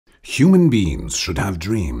Human beings should have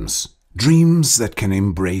dreams, dreams that can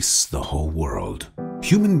embrace the whole world.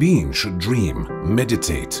 Human beings should dream,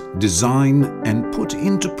 meditate, design, and put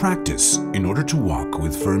into practice in order to walk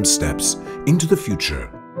with firm steps into the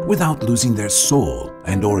future without losing their soul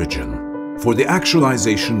and origin. For the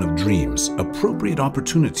actualization of dreams, appropriate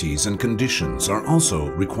opportunities and conditions are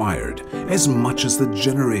also required as much as the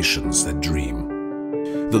generations that dream.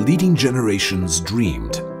 The leading generations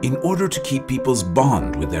dreamed in order to keep people's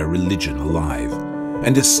bond with their religion alive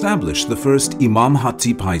and establish the first Imam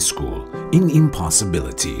Hatip High School in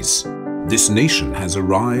impossibilities. This nation has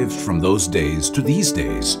arrived from those days to these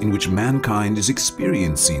days in which mankind is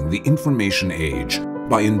experiencing the information age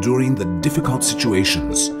by enduring the difficult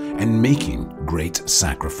situations and making great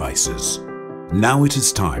sacrifices. Now it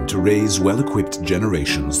is time to raise well-equipped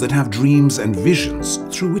generations that have dreams and visions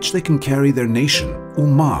through which they can carry their nation,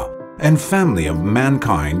 ummah, and family of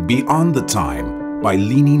mankind beyond the time by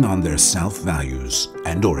leaning on their self-values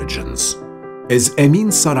and origins. As M.Emin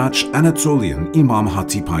Saraç Anadolu İmam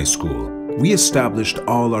Hatip High School, we established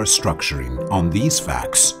all our structuring on these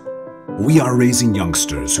facts. We are raising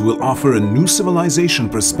youngsters who will offer a new civilization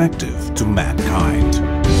perspective to mankind.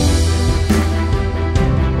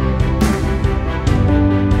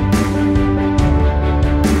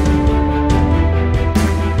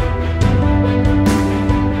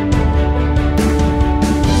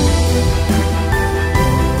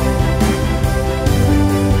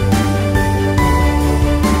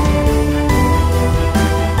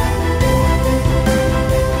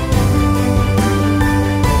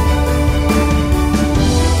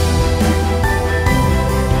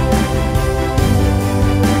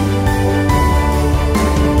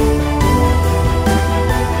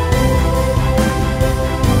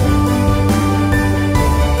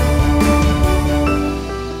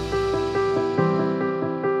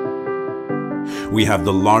 We have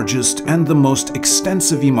the largest and the most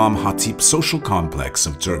extensive Imam Hatip social complex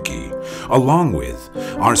of Turkey, along with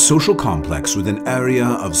our social complex with an area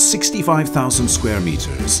of 65,000 square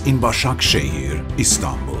meters in Başakşehir,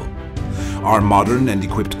 Istanbul. Our modern and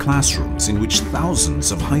equipped classrooms in which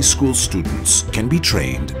thousands of high school students can be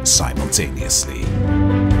trained simultaneously.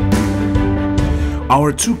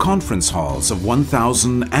 Our two conference halls of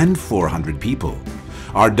 1,400 people.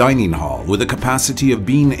 Our dining hall with a capacity of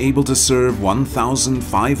being able to serve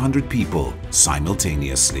 1,500 people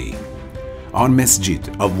simultaneously. Our masjid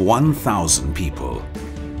of 1,000 people.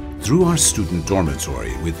 Through our student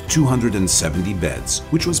dormitory with 270 beds,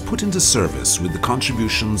 which was put into service with the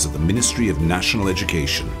contributions of the Ministry of National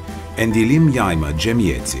Education and İlim Yayma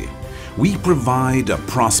Cemiyeti, we provide a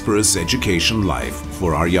prosperous education life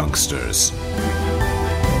for our youngsters.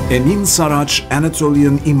 M.Emin Saraç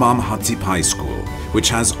Anadolu İmam Hatip High School, which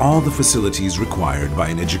has all the facilities required by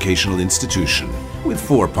an educational institution, with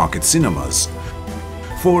 4 pocket cinemas,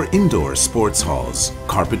 4 indoor sports halls,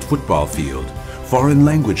 carpet football field, foreign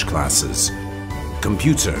language classes,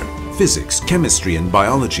 computer, physics, chemistry and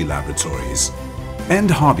biology laboratories, and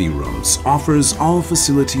hobby rooms, offers all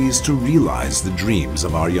facilities to realize the dreams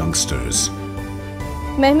of our youngsters.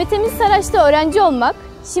 M.Emin Saraç'ta öğrenci olmak,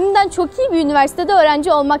 şimdiden çok iyi bir üniversitede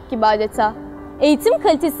öğrenci olmak gibi adeta. Eğitim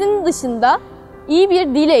kalitesinin dışında İyi bir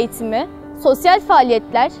dil eğitimi, sosyal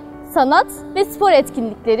faaliyetler, sanat ve spor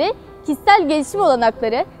etkinlikleri, kişisel gelişim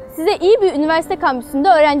olanakları size iyi bir üniversite kampüsünde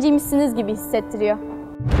öğrenciymişsiniz gibi hissettiriyor.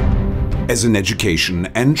 As an education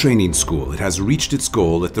and training school, it has reached its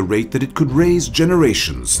goal at the rate that it could raise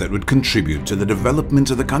generations that would contribute to the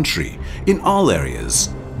development of the country in all areas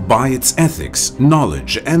by its ethics,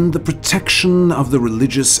 knowledge, and the protection of the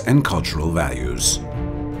religious and cultural values.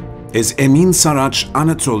 As M.Emin Saraç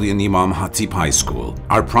Anadolu İmam Hatip High School,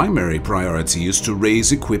 our primary priority is to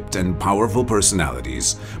raise equipped and powerful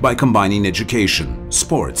personalities by combining education,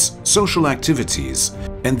 sports, social activities,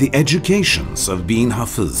 and the educations of being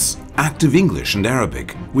Hafiz, active English and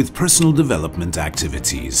Arabic, with personal development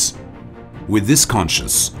activities. With this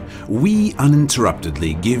conscience, we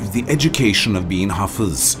uninterruptedly give the education of being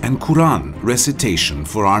Hafiz and Quran recitation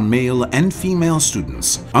for our male and female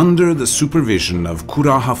students under the supervision of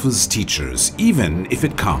Quran Hafiz teachers, even if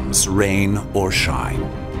it comes rain or shine.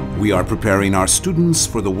 We are preparing our students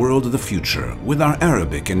for the world of the future with our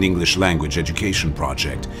Arabic and English language education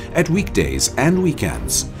project at weekdays and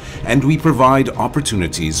weekends, and we provide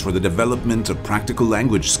opportunities for the development of practical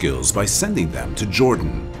language skills by sending them to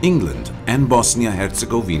Jordan, England, and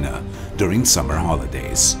Bosnia-Herzegovina during summer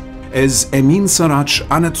holidays. As M.Emin Saraç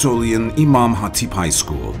Anadolu İmam Hatip High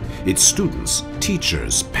School, its students,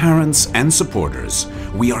 teachers, parents, and supporters,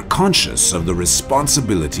 we are conscious of the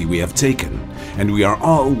responsibility we have taken, and we are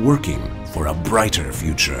all working for a brighter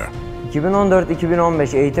future.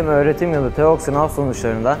 2014-2015 eğitim öğretim yılı TEOK sınav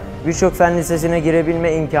sonuçlarında birçok fen lisesine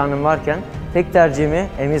girebilme imkanım varken tek tercihimi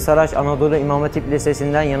M.Emin Saraç Anadolu İmam Hatip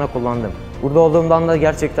Lisesi'nden yana kullandım. Burada olduğumdan da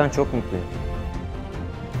gerçekten çok mutluyum.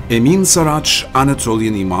 M.Emin Saraç Anadolu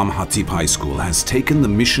İmam Hatip High School has taken the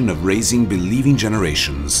mission of raising believing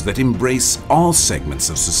generations that embrace all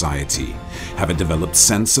segments of society, have a developed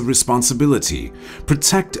sense of responsibility,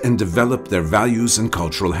 protect and develop their values and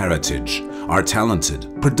cultural heritage, are talented,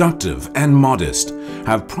 productive and modest,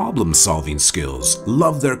 have problem-solving skills,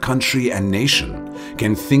 love their country and nation,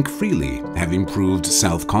 can think freely, have improved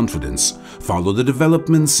self-confidence, follow the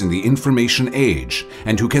developments in the information age,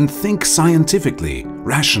 and who can think scientifically,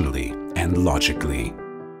 rationally and logically.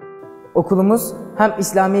 Okulumuz hem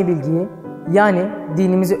İslami bilgiyi, yani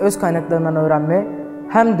dinimizi öz kaynaklarından öğrenme,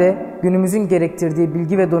 hem de günümüzün gerektirdiği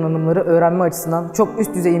bilgi ve donanımları öğrenme açısından çok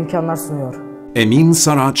üst düzey imkanlar sunuyor. M.Emin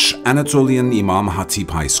Saraç Anadolian İmam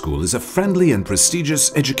Hatip High School is a friendly and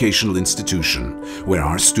prestigious educational institution where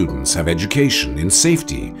our students have education in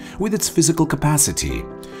safety with its physical capacity,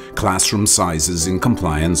 classroom sizes in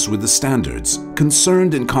compliance with the standards,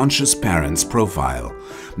 concerned and conscious parents' profile,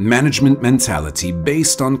 management mentality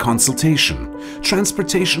based on consultation,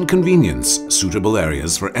 transportation convenience, suitable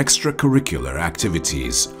areas for extracurricular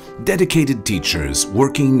activities, dedicated teachers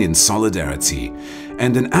working in solidarity,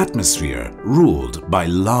 and an atmosphere ruled by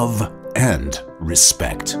love and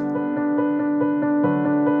respect.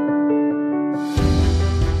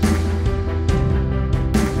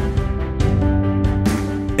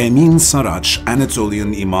 M.Emin Saraç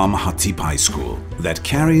Anadolian İmam Hatip High School that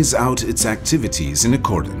carries out its activities in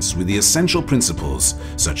accordance with the essential principles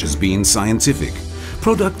such as being scientific,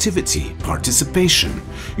 productivity, participation,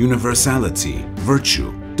 universality,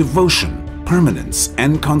 virtue, devotion, permanence,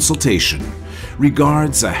 and consultation,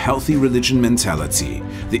 regards a healthy religion mentality,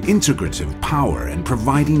 the integrative power and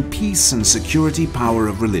providing peace and security power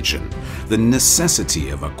of religion, the necessity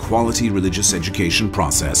of a quality religious education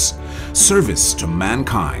process, service to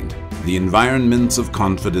mankind, the environment of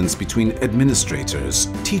confidence between administrators,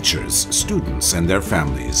 teachers, students, and their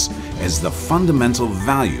families as the fundamental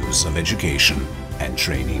values of education and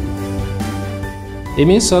training.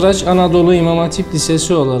 M.Emin Saraç Anadolu İmam Hatip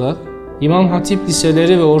Lisesi olarak İmam Hatip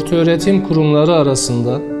liseleri ve ortaöğretim kurumları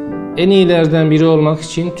arasında en iyilerden biri olmak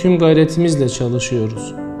için tüm gayretimizle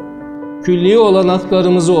çalışıyoruz. Külli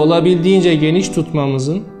olanaklarımızı olabildiğince geniş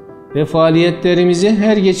tutmamızın ve faaliyetlerimizi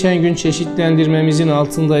her geçen gün çeşitlendirmemizin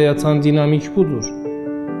altında yatan dinamik budur.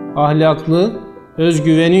 Ahlaklı,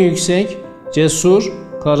 özgüveni yüksek, cesur,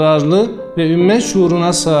 kararlı ve ümmet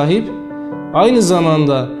şuuruna sahip, aynı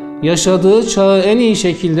zamanda yaşadığı çağı en iyi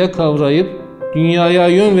şekilde kavrayıp dünyaya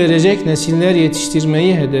yön verecek nesiller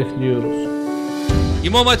yetiştirmeyi hedefliyoruz.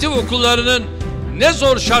 İmam Hatip okullarının ne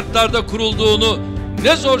zor şartlarda kurulduğunu,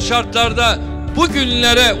 ne zor şartlarda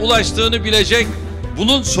bugünlere ulaştığını bilecek,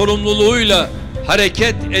 bunun sorumluluğuyla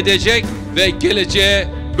hareket edecek ve geleceğe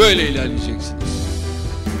böyle ilerleyeceksiniz.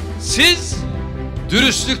 Siz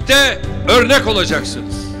dürüstlükte örnek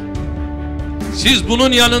olacaksınız. Siz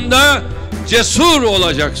bunun yanında cesur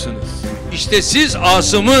olacaksınız. İşte siz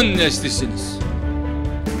Asım'ın neslisiniz.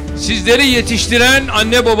 Sizleri yetiştiren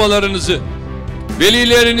anne babalarınızı,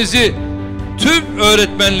 velilerinizi, tüm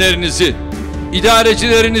öğretmenlerinizi,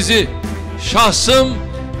 idarecilerinizi şahsım,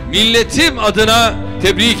 milletim adına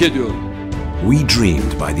tebrik ediyorum. We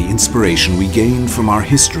dreamed by the inspiration we gained from our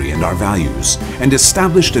history and our values and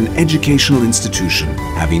established an educational institution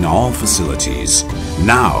having all facilities.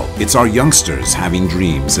 Now it's our youngsters having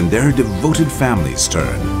dreams and their devoted families'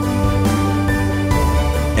 turn.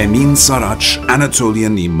 M.Emin Saraç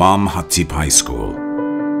Anadolian İmam Hatip High School